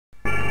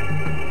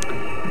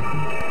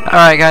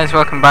Alright guys,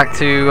 welcome back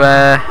to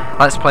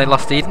Let's Play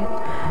Lost Eden.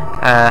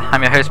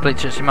 I'm your host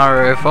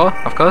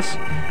BleachitShimaru04, of course,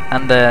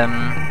 and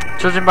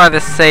judging by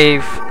this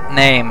save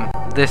name,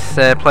 this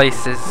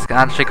place is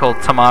actually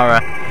called Tamara,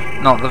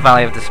 not the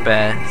Valley of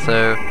Despair,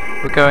 so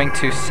we're going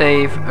to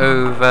save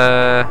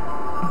over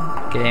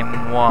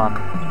game 1.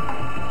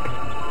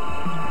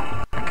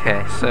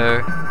 Okay,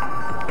 so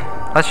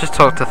let's just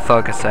talk to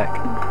Thug a sec.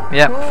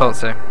 Yep, thought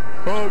so.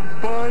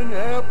 Fine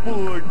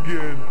apple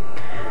again.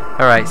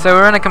 Alright, so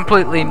we're in a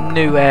completely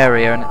new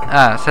area, and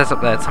it says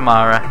up there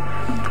Tamara,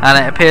 and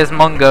it appears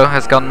Mungo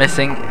has gone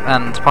missing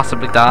and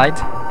possibly died.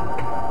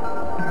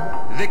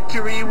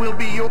 Victory will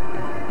be your...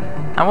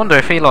 I wonder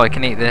if Eloy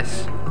can eat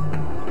this.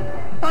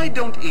 I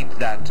don't eat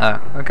that.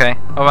 Oh, okay.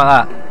 What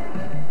about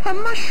that? A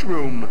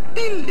mushroom.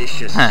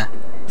 Delicious. Huh.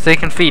 So you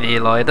can feed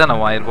Eloy. I don't know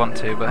why you'd want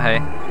to, but hey,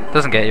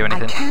 doesn't get you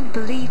anything. I can't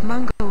believe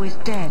Mungo is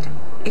dead.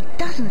 It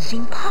doesn't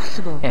seem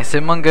possible. Yeah, so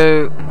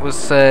Mungo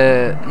was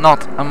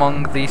not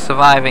among the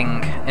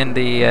surviving in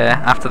the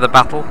after the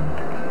battle.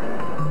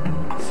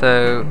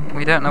 So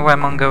we don't know where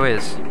Mungo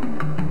is.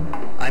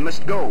 I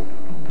must go.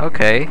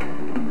 Okay.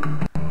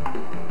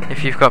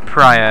 If you've got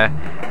prior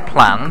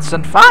plans,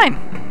 then fine.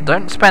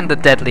 Don't spend a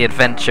deadly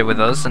adventure with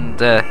us and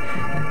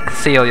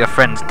see all your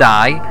friends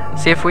die.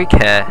 See if we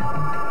care.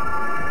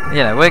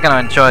 You know, we're going to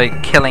enjoy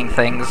killing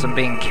things and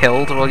being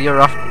killed while you're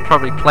off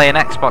probably playing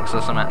Xbox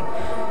or something.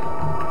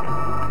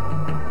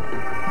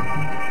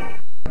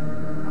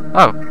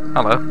 Oh,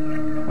 hello.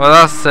 Well,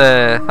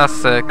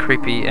 that's a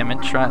creepy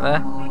image right there.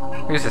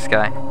 Who's this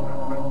guy?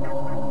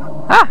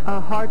 Ah!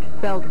 A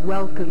heartfelt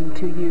welcome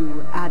to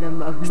you,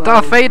 Adam of It's Mo.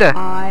 Darth Vader.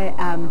 I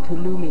am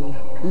Tulumi,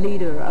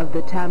 leader of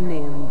the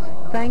Tamnians.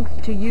 Thanks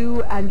to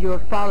you and your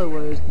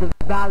followers, the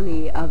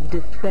Valley of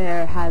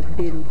Despair has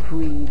been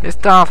freed. It's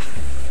Darth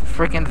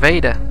freaking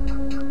Vader.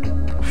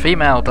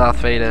 Female Darth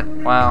Vader.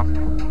 Wow.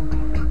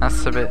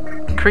 That's a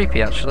bit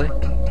creepy, actually.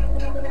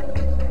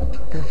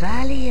 The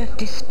Valley of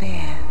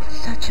Despair.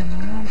 Such a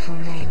mournful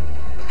name.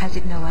 Has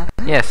it no other?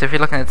 Yes, if you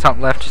look in the top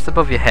left, just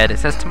above your head, it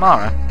says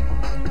Tamara.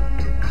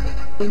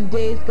 In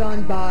days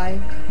gone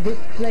by, this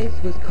place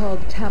was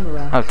called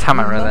Tamara. Oh,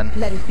 Tamara We then. must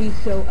let it be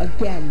so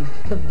again.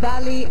 The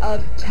Valley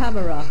of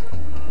Tamara.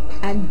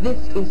 And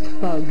this is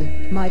Fug,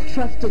 my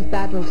trusted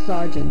battle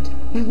sergeant.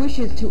 He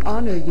wishes to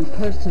honor you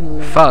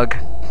personally. Fug.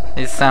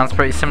 It sounds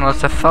pretty similar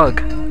to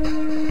Thug.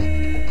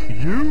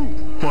 You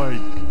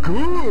fight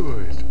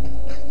good.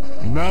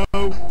 Now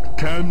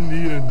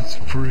Tamnians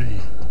free.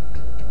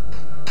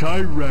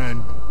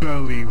 Tyrant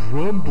belly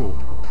rumble.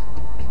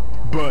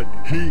 But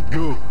he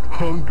go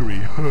hungry.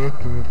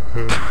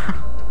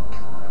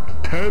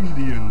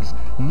 Tamnians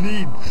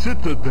need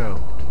citadel.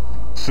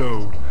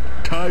 So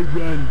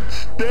Tyrant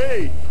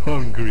stay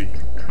hungry.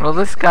 Well,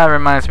 this guy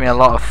reminds me a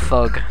lot of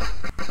Thug.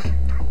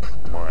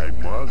 My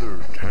mother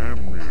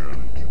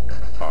Tamnian,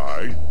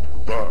 I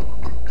bug.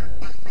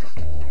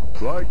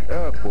 Like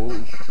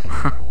apples,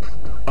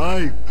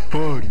 I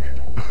bug.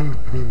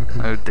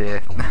 Oh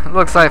dear.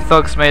 Looks like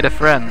Thug's made a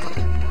friend.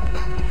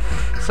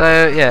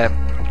 So, yeah.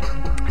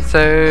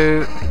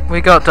 So,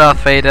 we got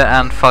Darth Vader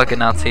and Fug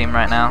in our team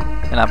right now,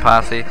 in our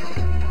party.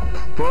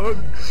 Bug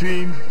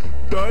seen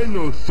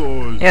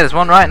dinosaurs. Yeah, there's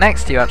one right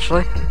next to you,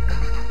 actually.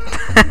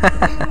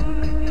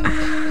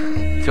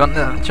 Do you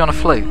want a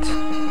flute?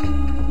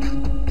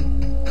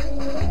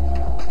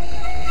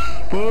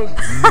 Bug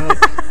not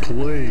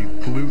play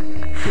flute.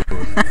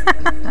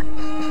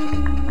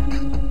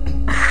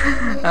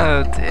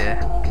 Oh dear.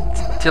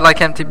 Do you like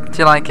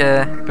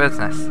bird's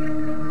nest?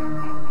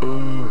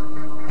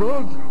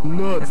 Bug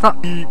not It's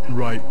not- eat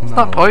right now. It's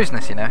not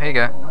poisonous, you know. Here you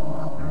go.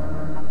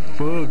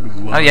 Bug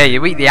Oh yeah,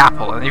 you eat the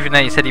apple, and even though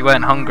you said you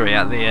weren't hungry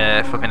at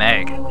the flipping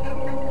egg.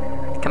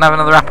 Can I have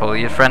another apple?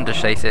 Your friend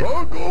just ate it.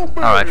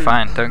 Alright,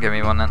 fine. Don't give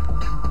me one then.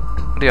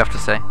 What do you have to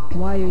say?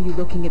 Why are you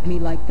looking at me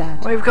like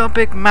that? Well, you've got a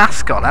big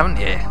mascot, haven't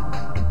you?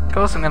 Of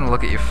course I'm going to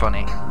look at you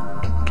funny.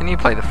 Can you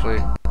play the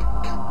flute?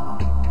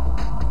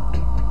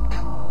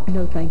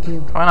 No, thank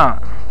you. Why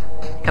not?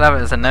 You can have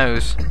it as a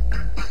nose.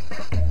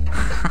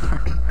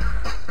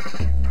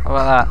 What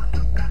about that?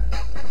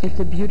 It's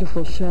a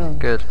beautiful show.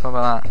 Good. What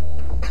about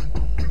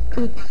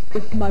that?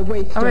 It's my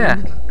waiststone. Oh,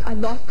 yeah. I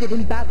lost it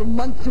in battle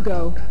months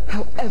ago.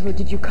 However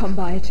did you come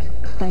by it?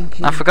 Thank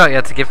you. I forgot you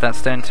had to give that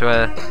stone to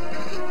her.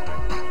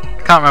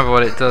 I can't remember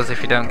what it does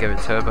if you don't give it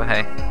to her, but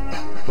hey.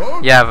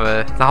 You have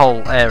the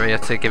whole area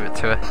to give it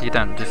to her. You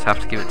don't just have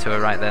to give it to her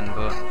right then,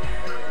 but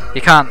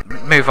you can't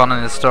move on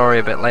in the story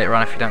a bit later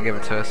on if you don't give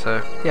it to her,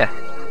 so yeah,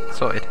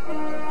 sorted.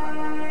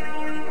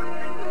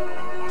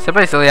 So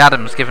basically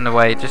Adam's given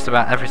away just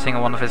about every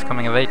single one of his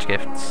coming of age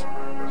gifts.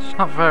 It's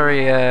not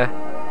very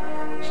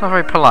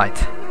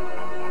polite.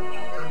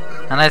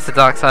 And there's the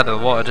dark side of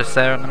the water just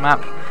there on the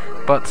map,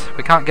 but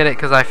we can't get it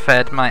because I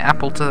fed my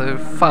apple to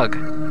Fug,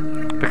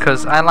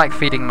 because I like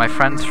feeding my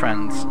friends'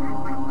 friends.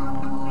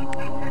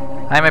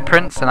 I'm a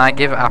prince and I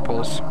give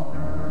apples.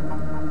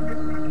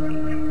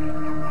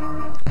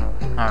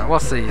 Alright,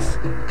 what's these?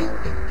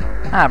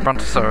 Ah,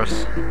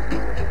 Brontosaurus.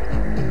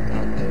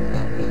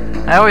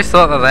 I always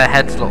thought that their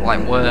heads looked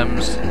like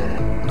worms.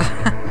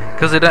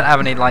 Because they don't have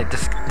any like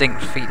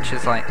distinct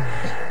features. Like,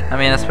 I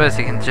mean, I suppose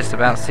you can just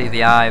about see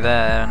the eye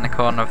there in the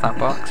corner of that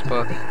box,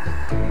 but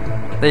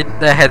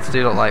their heads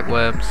do look like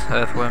worms,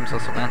 earthworms or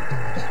something.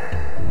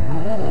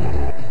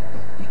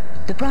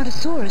 The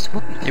Brontosaurus.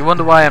 You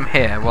wonder why I'm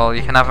here? Well,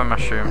 you can have a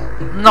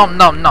mushroom. Nom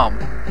nom nom.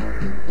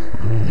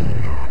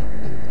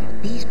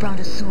 These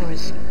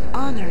Brontosaurus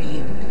honor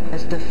you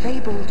as the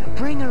fabled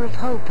bringer of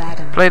hope,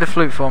 Adam. Play the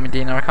flute for me,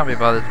 Dina. I can't be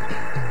bothered.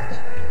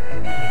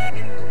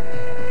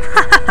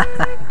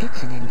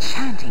 It's an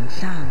enchanting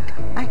sound.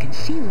 I can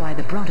see why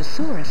the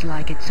Brontosaurus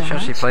like it so She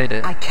much. actually played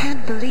it. I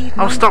can't believe.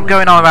 Oh, stop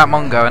going on about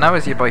Mongo. I know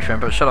he's your boyfriend,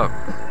 but shut up.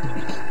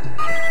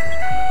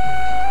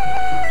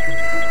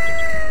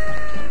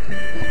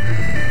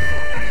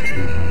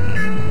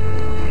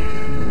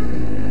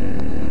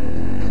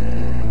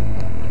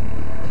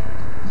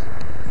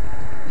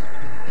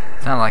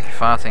 Sound like you're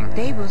farting.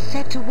 They will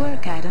set to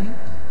work, Adam.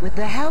 With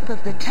the help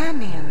of the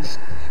Tamnians,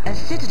 a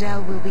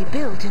citadel will be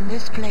built in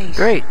this place.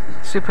 Great.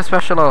 Super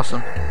special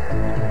awesome.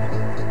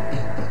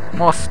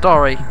 More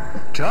story.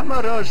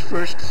 Tamara's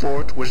first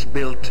fort was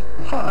built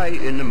high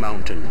in the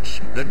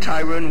mountains. The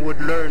Tyrant would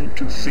learn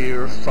to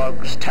fear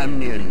Fog's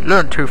Tamnians.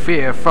 Learn to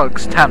fear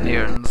Fog's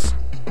Tamnians.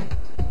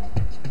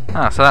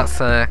 Ah, so that's,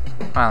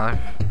 well,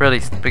 they've really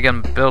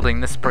begun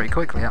building this pretty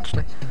quickly,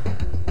 actually.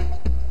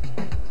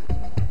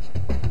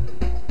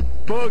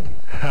 Bug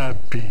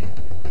happy.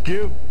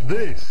 Give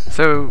this.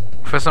 So,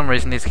 for some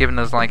reason, he's given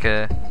us like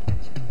a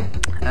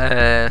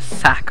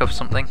sack of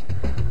something.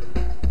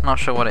 Not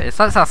sure what it is.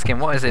 Let's ask him.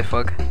 What is it,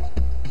 Fug?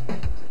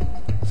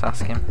 Let's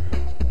ask him.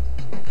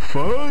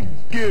 Fug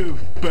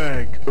give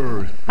bag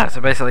earth. Ah,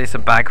 so basically, it's a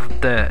bag of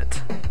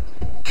dirt.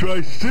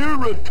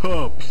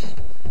 Triceratops.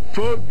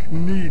 Fug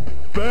need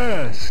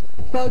fast.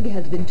 Fug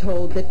has been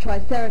told that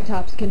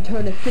Triceratops can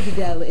turn a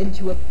citadel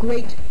into a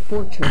great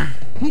fortress.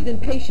 He's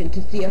impatient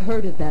to see a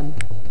herd of them.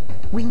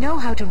 We know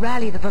how to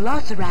rally the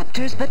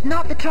Velociraptors, but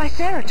not the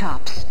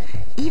Triceratops.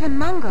 Even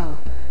Mungo.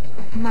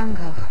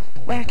 Mungo,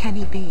 where can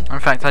he be? In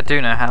fact, I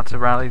do know how to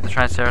rally the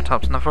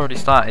Triceratops, and I've already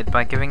started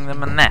by giving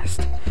them a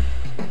nest.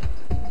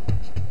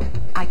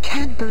 I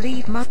can't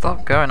believe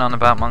Stop going on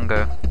about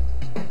Mungo.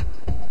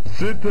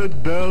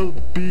 Citadel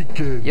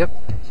beacon. Yep,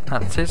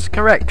 that is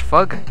correct,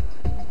 Fug.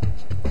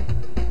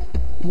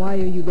 Why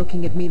are you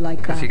looking at me like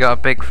that? Because you got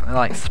a big,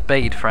 like,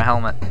 spade for a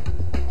helmet.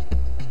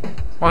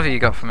 What have you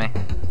got for me?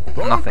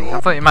 Nothing. I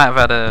thought you might have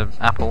had an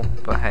apple,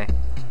 but hey.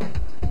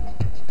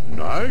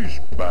 Nice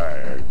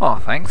bag. Oh,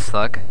 thanks,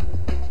 Thug.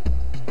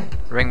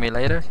 Ring me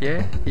later,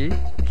 yeah?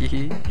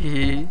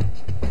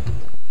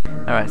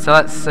 Alright, so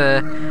let's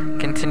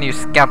continue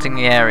scouting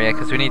the area,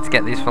 because we need to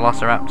get these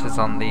Velociraptors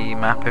on the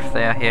map if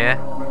they are here.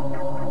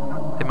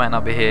 They might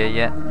not be here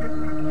yet.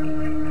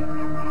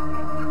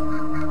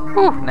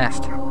 Ooh,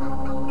 nest.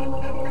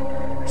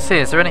 See,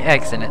 is there any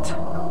eggs in it?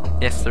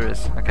 Yes, there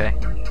is. Okay.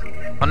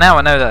 Well, now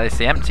I know that it's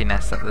the empty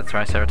nest that the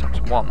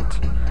Triceratops want.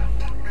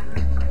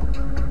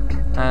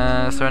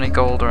 Is there any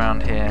gold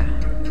around here?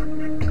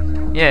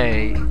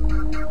 Yay!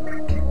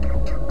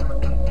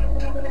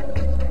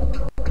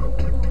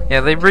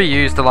 Yeah, they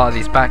reused a lot of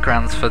these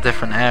backgrounds for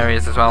different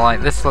areas as well.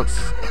 Like this looks,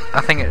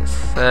 I think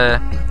it's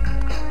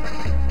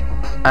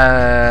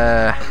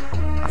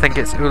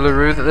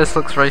Uluru that this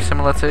looks very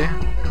similar to.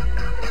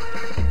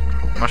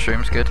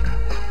 Mushroom's good.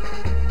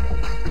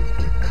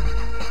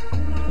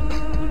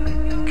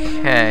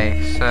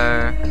 Okay,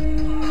 so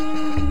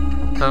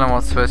don't know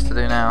what's supposed to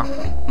do now.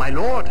 My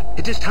lord,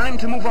 it is time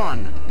to move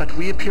on, but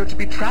we appear to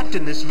be trapped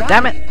in this valley.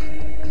 Damn it!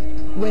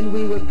 When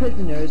we were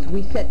prisoners,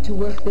 we set to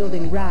work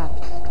building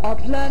rafts. Our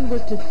plan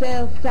was to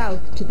sail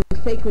south to the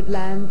sacred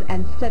lands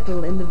and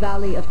settle in the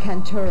valley of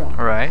Cantura.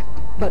 Right.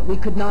 But we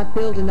could not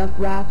build enough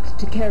rafts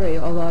to carry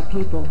all our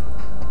people.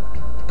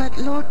 But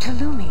Lord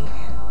Talumi,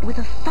 with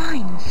a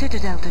fine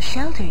citadel to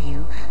shelter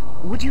you,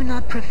 would you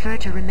not prefer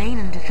to remain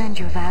and defend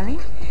your valley?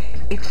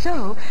 If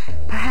so,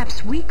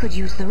 perhaps we could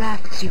use the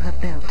rafts you have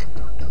built.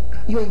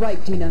 You're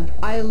right, Dina.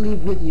 I'll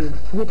leave with you.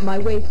 With my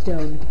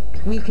waystone,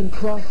 we can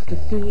cross the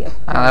sea of...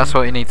 That's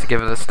what you need to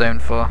give her the stone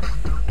for.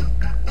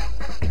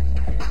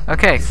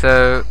 Okay,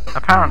 so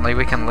apparently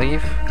we can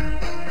leave.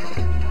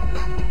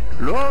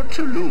 Lord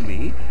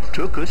Talumi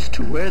took us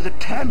to where the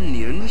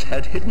Tamnians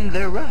had hidden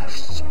their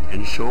rafts,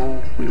 and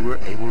so we were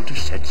able to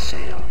set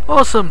sail.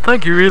 Awesome,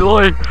 thank you,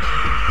 Eli.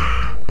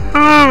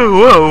 Oh,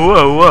 whoa,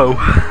 whoa, whoa.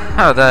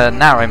 Oh, the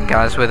Narim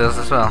guys with us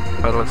as well,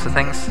 by the looks of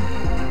things.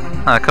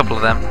 Oh, a couple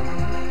of them.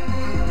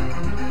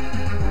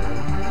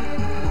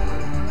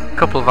 A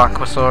couple of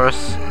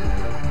Aquasaurus.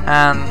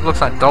 And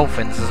looks like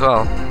dolphins as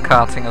well,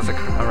 carting us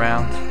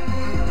around.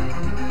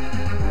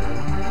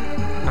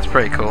 That's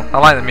pretty cool. I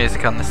like the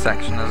music on this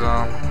section as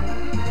well.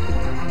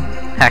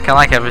 Heck, I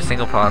like every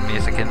single part of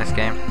music in this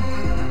game.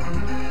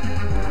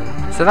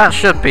 So that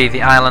should be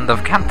the island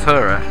of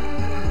Cantura.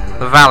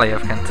 The valley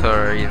of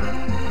Cantura,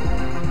 even.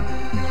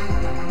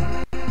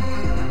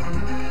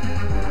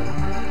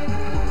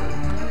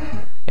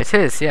 It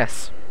is,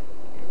 yes.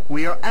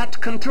 We are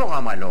at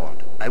Cantura, my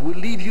lord. I will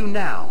leave you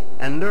now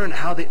and learn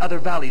how the other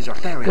valleys are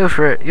faring. Go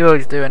for it, you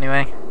always do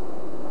anyway.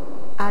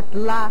 At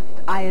last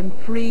I am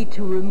free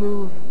to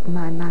remove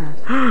my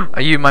mask.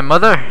 Are you my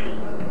mother?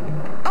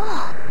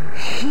 Oh,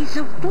 he's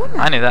a woman.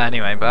 I knew that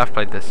anyway, but I've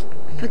played this.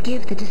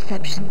 Forgive the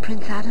deception,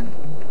 Prince Adam.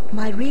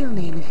 My real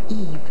name is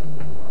Eve.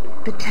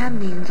 The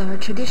Tamnians are a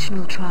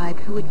traditional tribe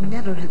who would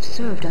never have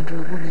served under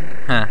a woman.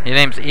 Huh, your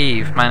name's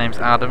Eve, my name's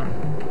Adam.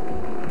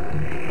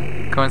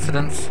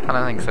 Coincidence? I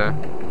don't think so.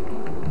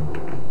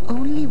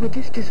 Only with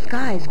this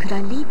disguise could I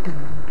lead them.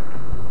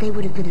 They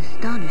would have been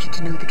astonished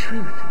to know the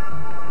truth.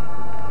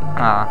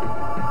 Ah.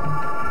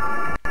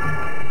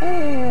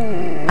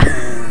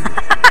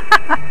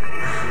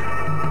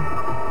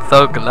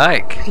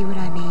 Thug-like. See what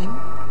I mean?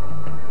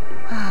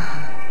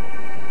 Ah,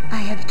 I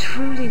have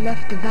truly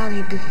left the Valley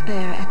of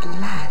Despair at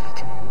last.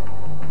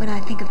 When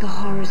I think of the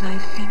horrors I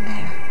have seen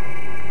there,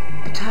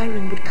 the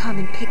Tyrant would come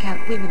and pick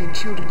out women and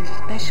children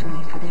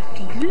especially for their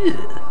feast.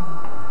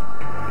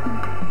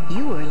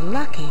 You were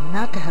lucky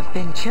not to have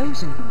been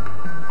chosen.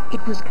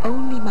 It was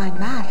only my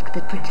mask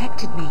that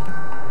protected me.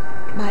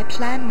 My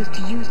plan was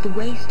to use the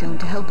Waystone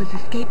to help us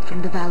escape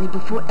from the valley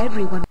before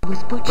everyone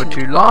was butchered. But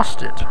you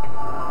lost it.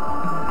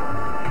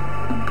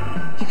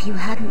 If you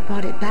hadn't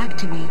brought it back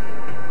to me,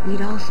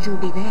 we'd all still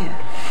be there.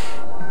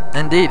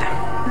 Indeed.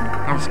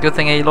 It's a good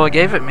thing Aloy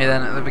gave it me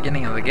then at the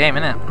beginning of the game,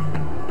 innit?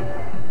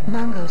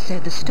 Mungo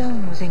said the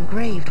stone was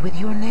engraved with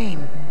your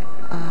name.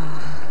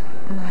 Ah,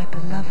 my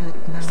beloved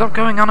Mungo. Stop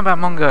going on about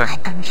Mungo. I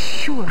am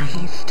sure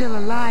he is still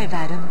alive,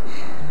 Adam.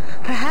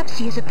 Perhaps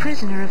he is a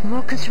prisoner of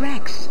Morcus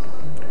Rex.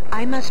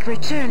 I must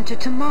return to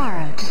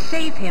Tamara to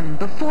save him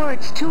before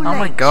it's too late. Oh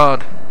my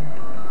god.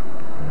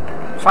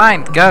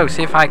 Fine, go,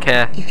 see if I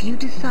care. If you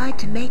decide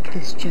to make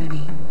this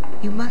journey,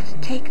 you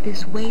must take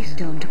this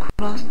Waystone to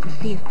cross the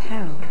Sea of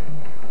Peril.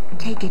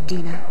 Take it,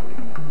 Dina.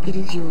 It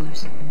is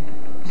yours.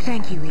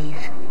 Thank you,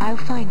 Eve. I'll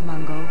find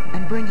Mungo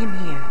and bring him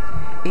here.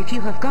 If you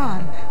have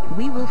gone,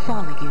 we will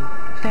follow you.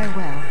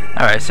 Farewell.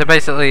 Alright, so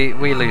basically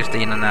we lose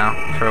Dina now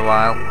for a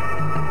while.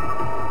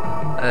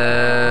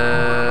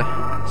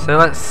 So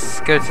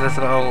let's go to this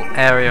little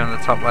area on the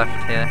top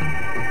left here.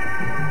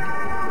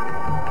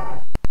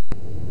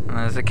 And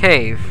there's a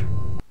cave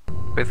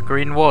with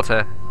green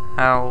water.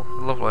 How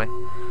lovely.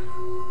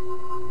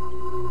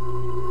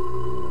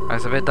 Oh,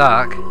 it's a bit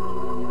dark.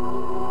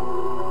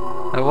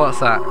 Oh, what's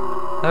that?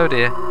 Oh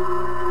dear.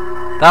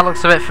 That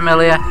looks a bit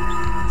familiar.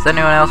 Does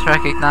anyone else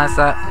recognise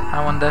that?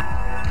 I wonder.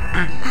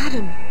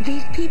 Adam,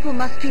 these people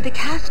must be the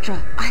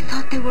Castra. I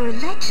thought they were a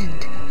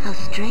legend. How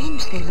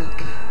strange they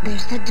look. They're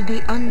said to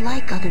be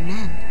unlike other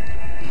men.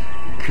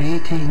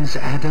 Greetings,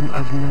 Adam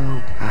of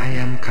No. I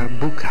am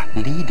Karbuka,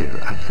 leader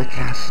of the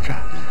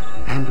Castra,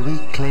 and we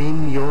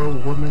claim your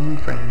woman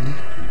friend.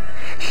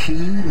 She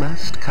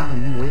must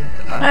come with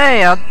us.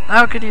 Hey,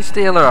 how could you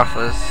steal her off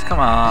us? Come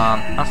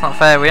on, that's not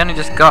fair, we only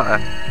just got her.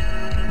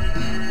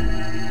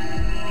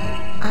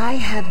 I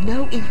have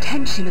no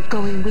intention of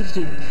going with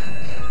you.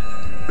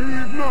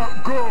 Eve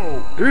not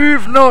go!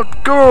 Eve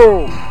not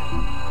go!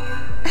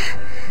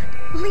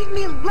 Leave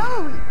me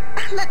alone!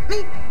 Let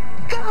me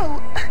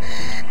go!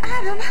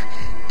 Adam,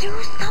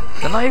 do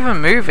something! They're not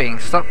even moving,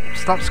 stop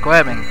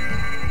squirming.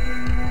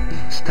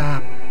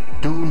 Stop.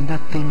 Do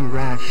nothing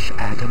rash,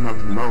 Adam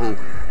of Mo.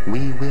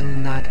 We will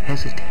not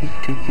hesitate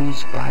to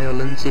use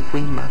violence if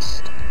we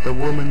must. The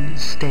woman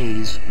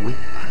stays with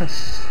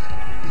us.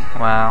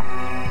 Wow.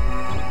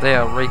 They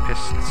are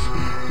rapists.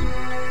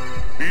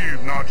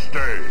 Eve not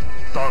stay.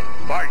 Thug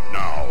fight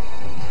now.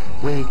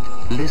 Wait,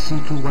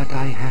 listen to what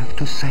I have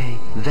to say.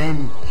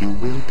 Then you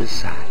will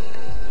decide.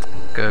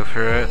 Go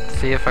for it.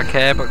 See if I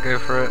care, but go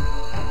for it.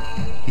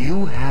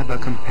 You have a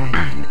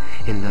companion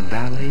in the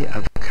valley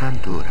of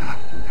Kandura.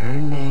 Her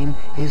name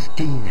is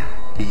Dina.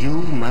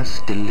 You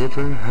must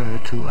deliver her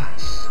to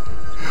us.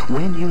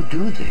 When you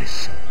do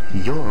this,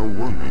 your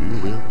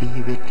woman will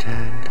be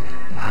returned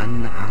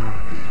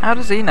unharmed. How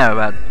does he know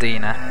about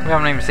Dina? We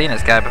haven't even seen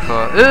this guy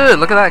before. Ugh,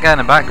 look at that guy in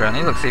the background.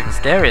 He looks even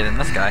scarier than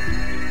this guy.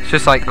 It's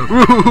just like...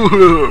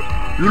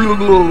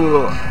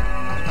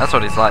 That's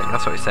what he's like.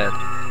 That's what he said.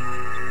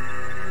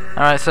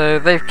 Alright, so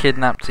they've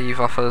kidnapped Eve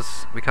off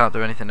us. We can't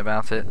do anything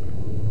about it.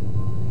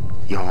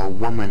 Your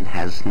woman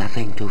has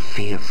nothing to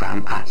fear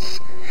from us.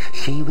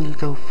 She will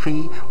go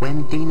free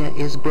when Dina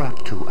is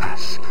brought to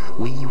us.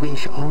 We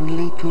wish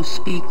only to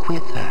speak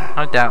with her.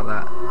 I doubt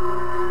that.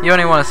 You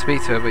only want to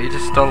speak to her, but you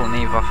just stole an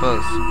Eve off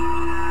us.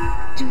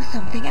 Do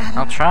something, Adam.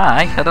 I'll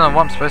try. I don't know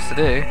what I'm supposed to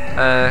do.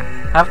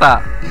 Have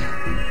that.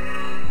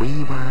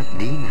 We want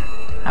Dina.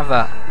 Have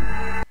that.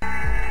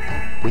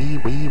 We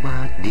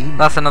want Dina.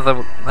 That's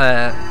another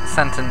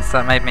sentence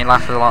that made me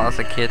laugh a lot as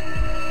a kid.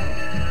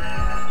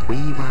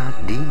 We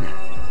want Dina.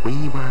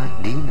 We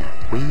want Dina.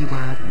 We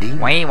want Dina.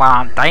 We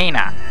want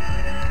Dina.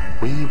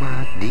 We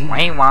want Dina.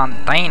 We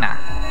want Dina.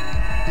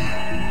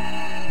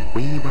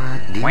 We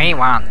want Dina. We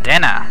want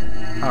dinner.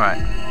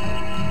 Alright.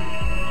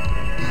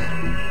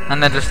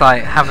 And they're just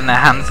like having their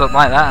hands up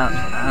like that.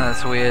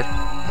 That's weird.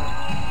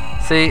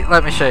 See,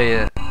 let me show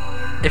you.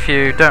 If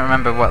you don't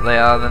remember what they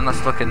are, then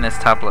let's look in this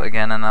tablet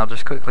again and I'll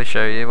just quickly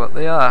show you what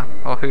they are.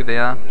 Or who they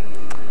are.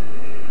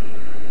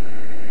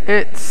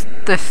 It's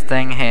this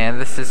thing here.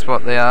 This is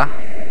what they are.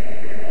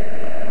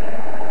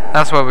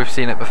 That's where we've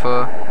seen it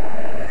before.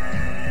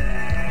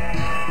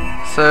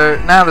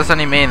 So now there's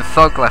only me and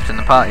Thug left in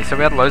the party. So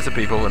we had loads of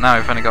people, but now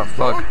we've only got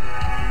Thug.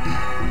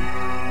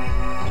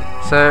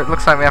 So it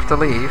looks like we have to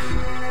leave.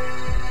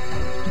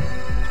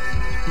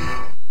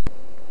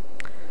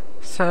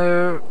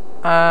 So,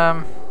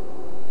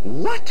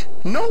 What?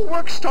 No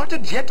work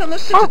started yet on the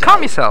citadel? oh,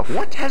 calm yourself.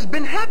 What has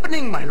been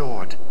happening, my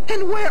lord?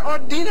 And where are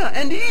Dina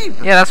and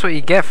Eve? Yeah, that's what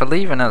you get for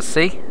leaving us,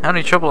 see?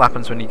 Only trouble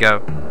happens when you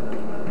go.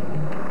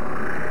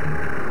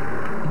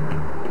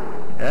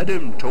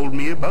 Adam told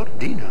me about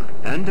Dina,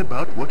 and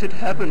about what had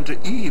happened to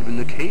Eve in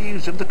the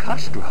caves of the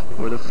Castra,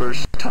 for the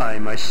first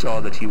time I saw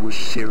that he was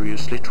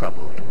seriously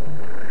troubled.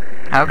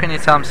 How can you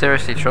tell I'm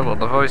seriously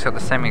troubled? I've always got the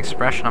same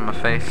expression on my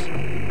face.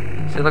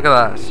 See, look at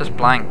that, it's just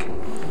blank.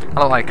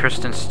 I look like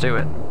Kristen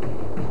Stewart.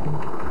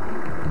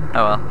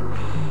 Oh well.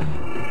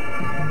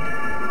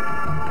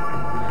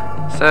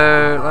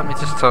 So, let me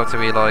just talk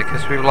to Eloy,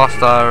 because we've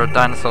lost our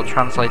dinosaur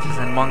translators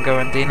in Mongo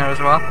and Dina as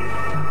well.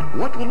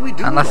 What will we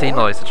do, Unless Lord?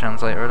 Eloy's the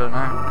translator, I don't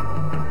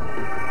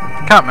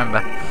know. Can't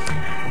remember.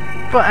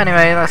 But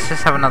anyway, let's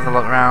just have another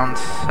look around.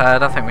 I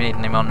don't think we need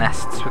any more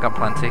nests, we've got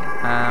plenty. No,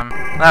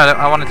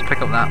 I wanted to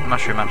pick up that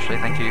mushroom actually,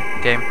 thank you,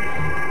 game.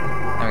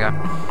 There we go.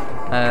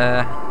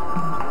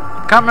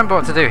 Can't remember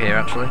what to do here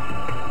actually.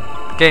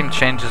 The game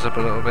changes up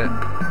a little bit.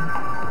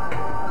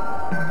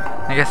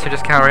 I guess we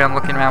just carry on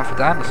looking around for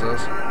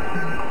dinosaurs.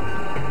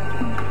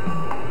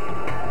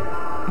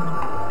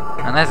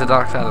 And there's the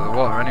dark side of the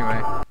water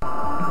anyway.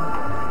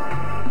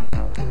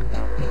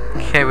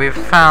 Okay, we've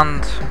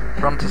found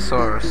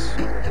Brontosaurus.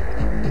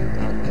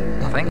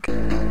 I think.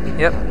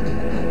 Yep.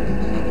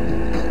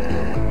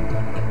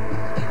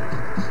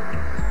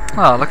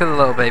 Oh, look at the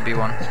little baby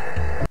one.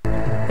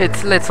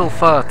 It's little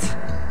foot.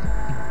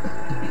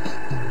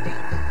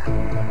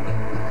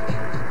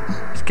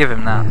 Let's give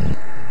him that.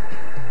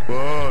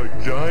 Oh,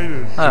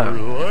 dinosaur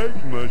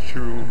like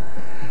mushroom.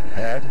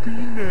 Happy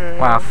now.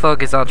 Wow,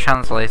 Thug is our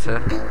translator.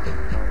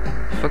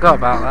 Forgot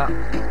about that.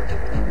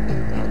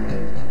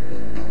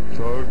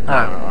 Thug, Oh.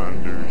 I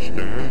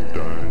understand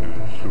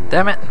dinosaur.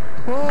 Damn it.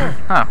 Oh,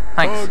 Oh,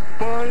 thanks. Thug,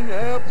 find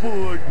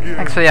apple again.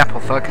 Thanks for the apple,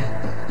 Thug.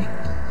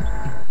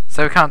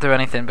 So we can't do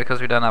anything because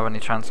we don't have any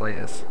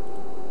translators.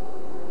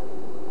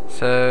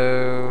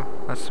 So,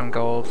 there's some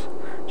gold.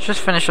 Let's just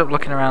finish up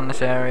looking around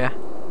this area.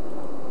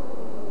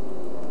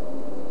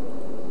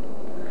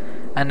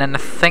 And then I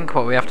think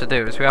what we have to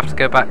do is we have to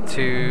go back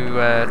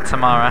to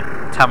Tamara.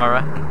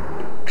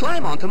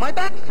 Climb onto my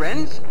back,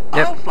 friends.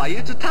 Yep. I'll fly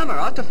you to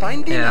Tamara to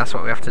find Dina. Yeah, that's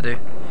what we have to do.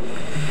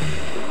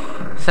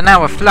 So now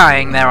we're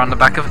flying there on the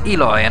back of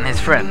Eloy and his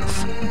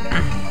friends.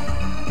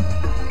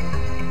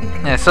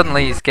 Yeah,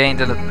 suddenly he's gained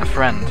a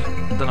friend.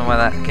 Don't know where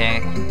that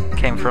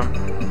came from.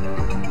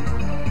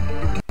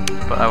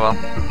 But oh well.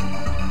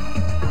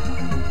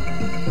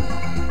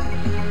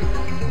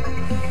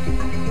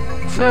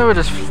 So we're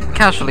just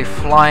casually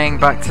flying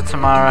back to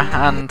Tamara,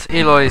 and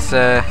Eloy's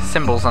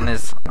symbols on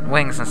his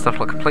wings and stuff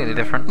look completely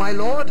different. My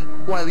lord,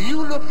 while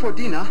you look for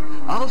Dina,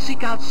 I'll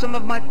seek out some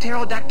of my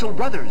pterodactyl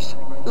brothers.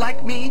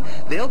 Like me,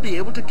 they'll be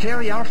able to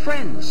carry our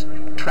friends.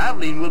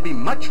 Traveling will be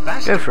much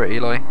faster. Go for it,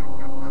 Eloy.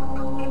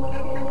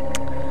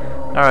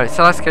 Alright,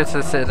 so let's go to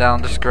the citadel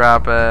and just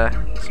grab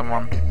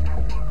someone.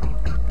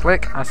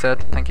 Click, I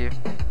said, thank you.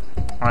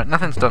 Alright,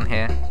 nothing's done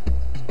here.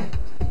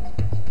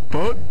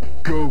 Thug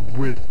go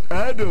with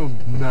Adam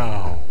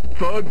now.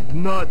 Thug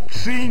not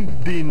seen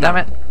Dina. Damn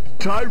it.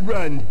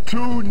 Tyran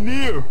too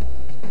near.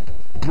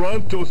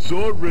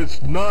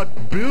 Brontosaurus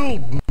not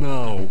build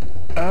now.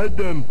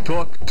 Adam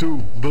talk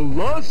to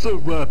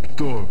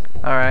Velociraptor.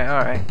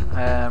 Alright.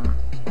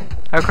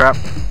 Oh crap.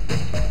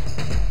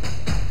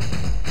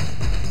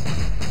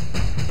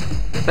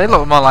 They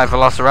look more like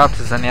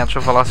Velociraptors than the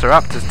actual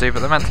Velociraptors do, but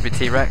they're meant to be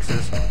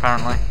T-Rexes,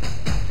 apparently.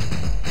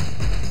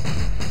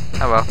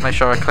 Oh well, make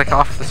sure I click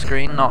off the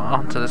screen, not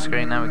onto the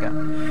screen, there we go.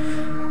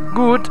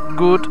 Good.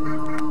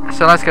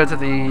 So let's go to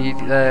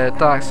the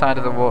dark side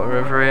of the water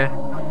over here,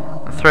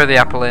 and throw the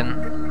apple in,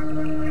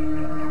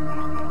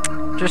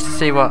 just to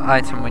see what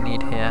item we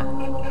need here.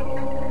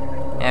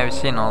 Yeah, we've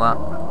seen all that.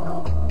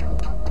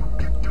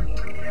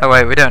 Oh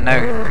wait, we don't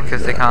know,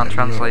 because they can't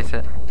translate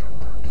it.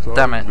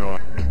 Damn it.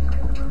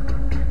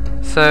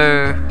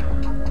 So,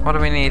 what do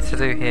we need to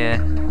do here?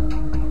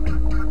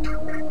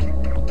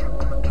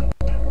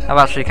 I've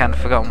actually kind of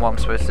forgotten what I'm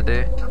supposed to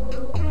do.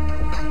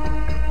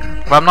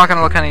 But I'm not going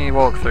to look at any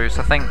walkthroughs.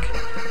 I think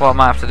what I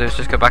might have to do is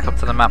just go back up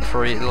to the map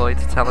for Eloy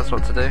to tell us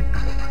what to do.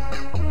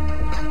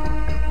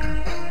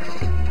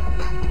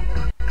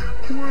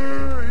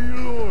 Where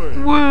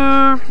Eloy?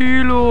 Where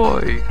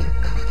Eloy?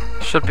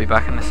 Should be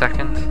back in a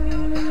second.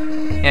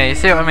 Yeah, you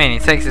see what I mean? He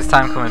takes his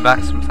time coming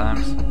back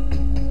sometimes.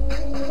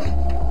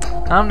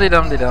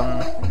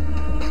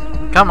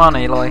 Dum-de-dum-de-dum. Come on,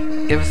 Eloy.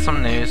 Give us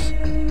some news.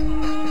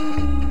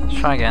 Let's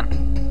try again.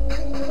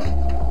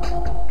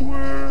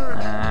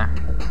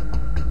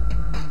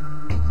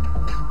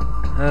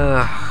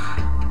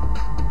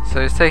 So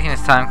he's taking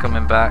his time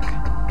coming back.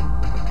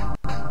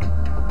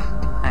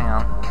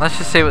 Let's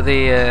just see what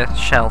the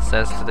shell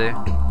says to do.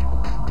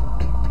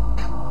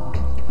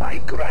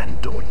 My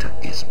granddaughter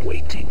is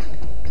waiting.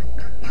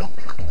 Look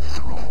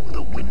through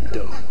the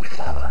window with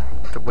her.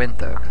 The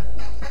window.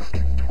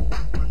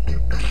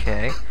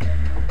 Okay.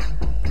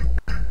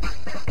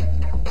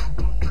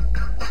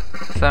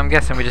 So I'm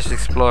guessing we just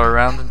explore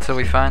around until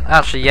we find...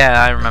 Actually,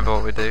 yeah, I remember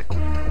what we do.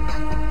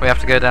 We have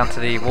to go down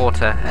to the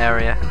water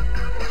area.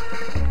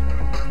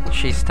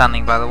 She's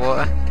standing by the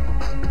water.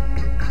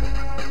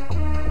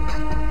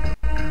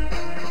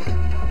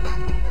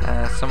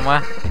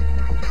 Somewhere.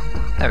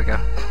 There we go.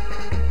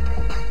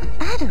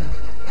 Adam,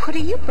 what are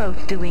you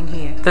both doing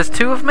here? There's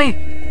two of me!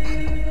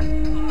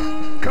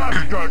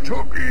 Castor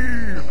took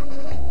Eve.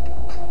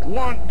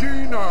 Want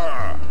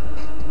Dina.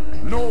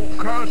 No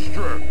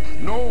Castor,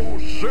 no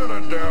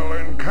citadel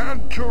in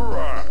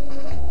Cantura.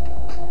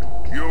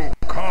 You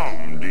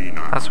come,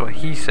 Dina. That's what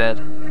he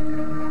said.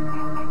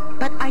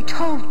 But I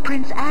told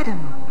Prince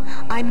Adam,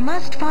 I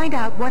must find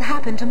out what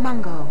happened to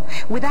Mungo.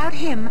 Without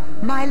him,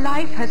 my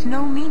life has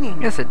no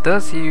meaning. Yes, it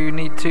does. You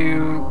need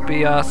to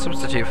be our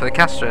substitute for the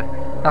Castor.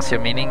 That's your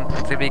meaning,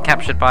 to be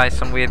captured by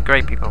some weird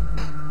grey people.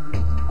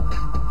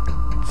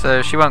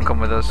 So she won't come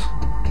with us.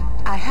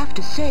 I have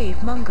to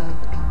save Mungo.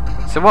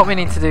 So what we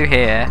need to do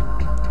here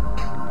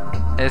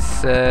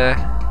is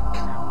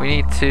we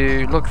need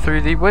to look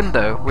through the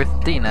window with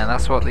Dina.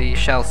 That's what the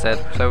shell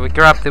said. So we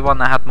grabbed the one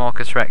that had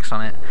Marcus Rex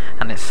on it,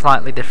 and it's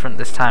slightly different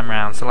this time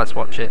round, so let's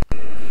watch it.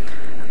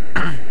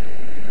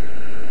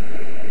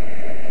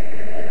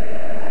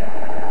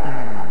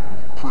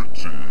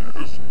 Pretty,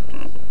 isn't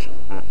it?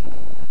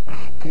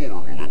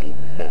 Poor little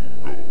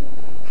Mungo.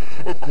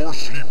 Of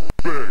course he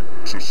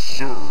begged to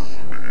serve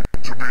me,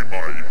 to be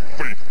my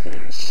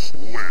faithful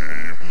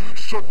slave.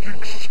 Such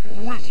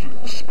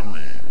exquisite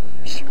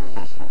screams.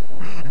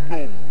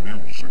 No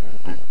music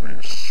could be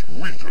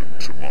sweeter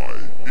to my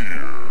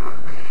ear.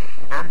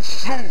 And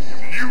soon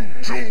you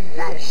too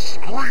will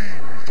scream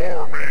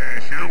for me,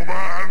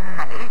 human!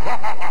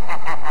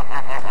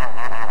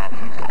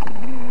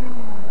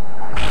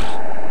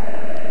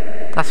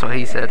 That's what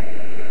he said.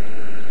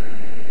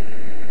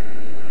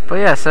 But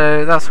yeah,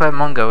 so that's where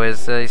Mungo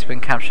is. He's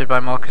been captured by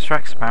Marcus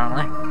Rex,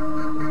 apparently.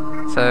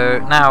 So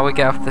now we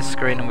get off this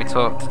screen and we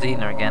talk to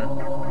Dina again.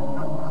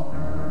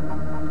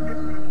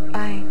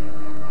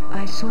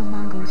 I saw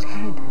Mungo's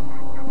head,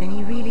 and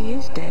he really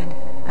is dead,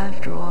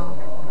 after all.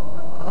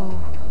 Oh,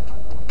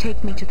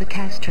 take me to the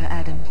Castra,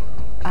 Adam.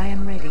 I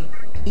am ready.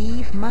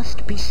 Eve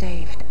must be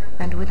saved,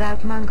 and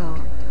without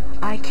Mungo,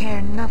 I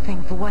care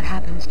nothing for what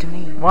happens to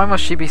me. Why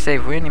must she be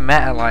saved? We only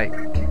met her like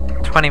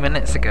 20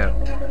 minutes ago.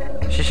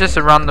 She's just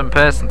a random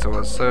person to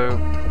us, so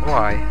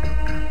why?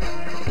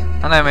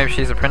 I know maybe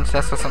she's a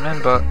princess or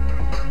something, but...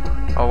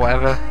 or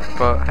whatever,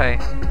 but hey,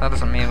 that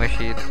doesn't mean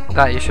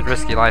that you should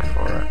risk your life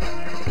for her.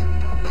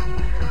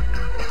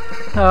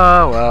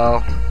 Oh well.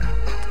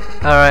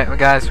 Alright, well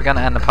guys, we're gonna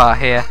end the part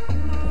here.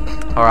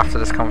 Or after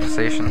this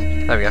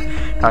conversation. There we go.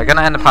 Alright,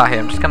 gonna end the part here.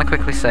 I'm just gonna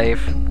quickly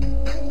save.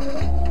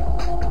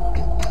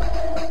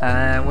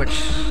 Which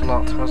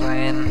slot was I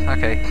in?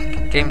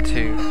 Okay, game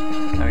 2.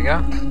 There we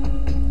go.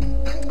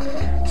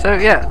 So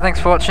yeah,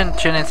 thanks for watching.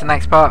 Tune in to the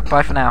next part.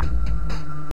 Bye for now.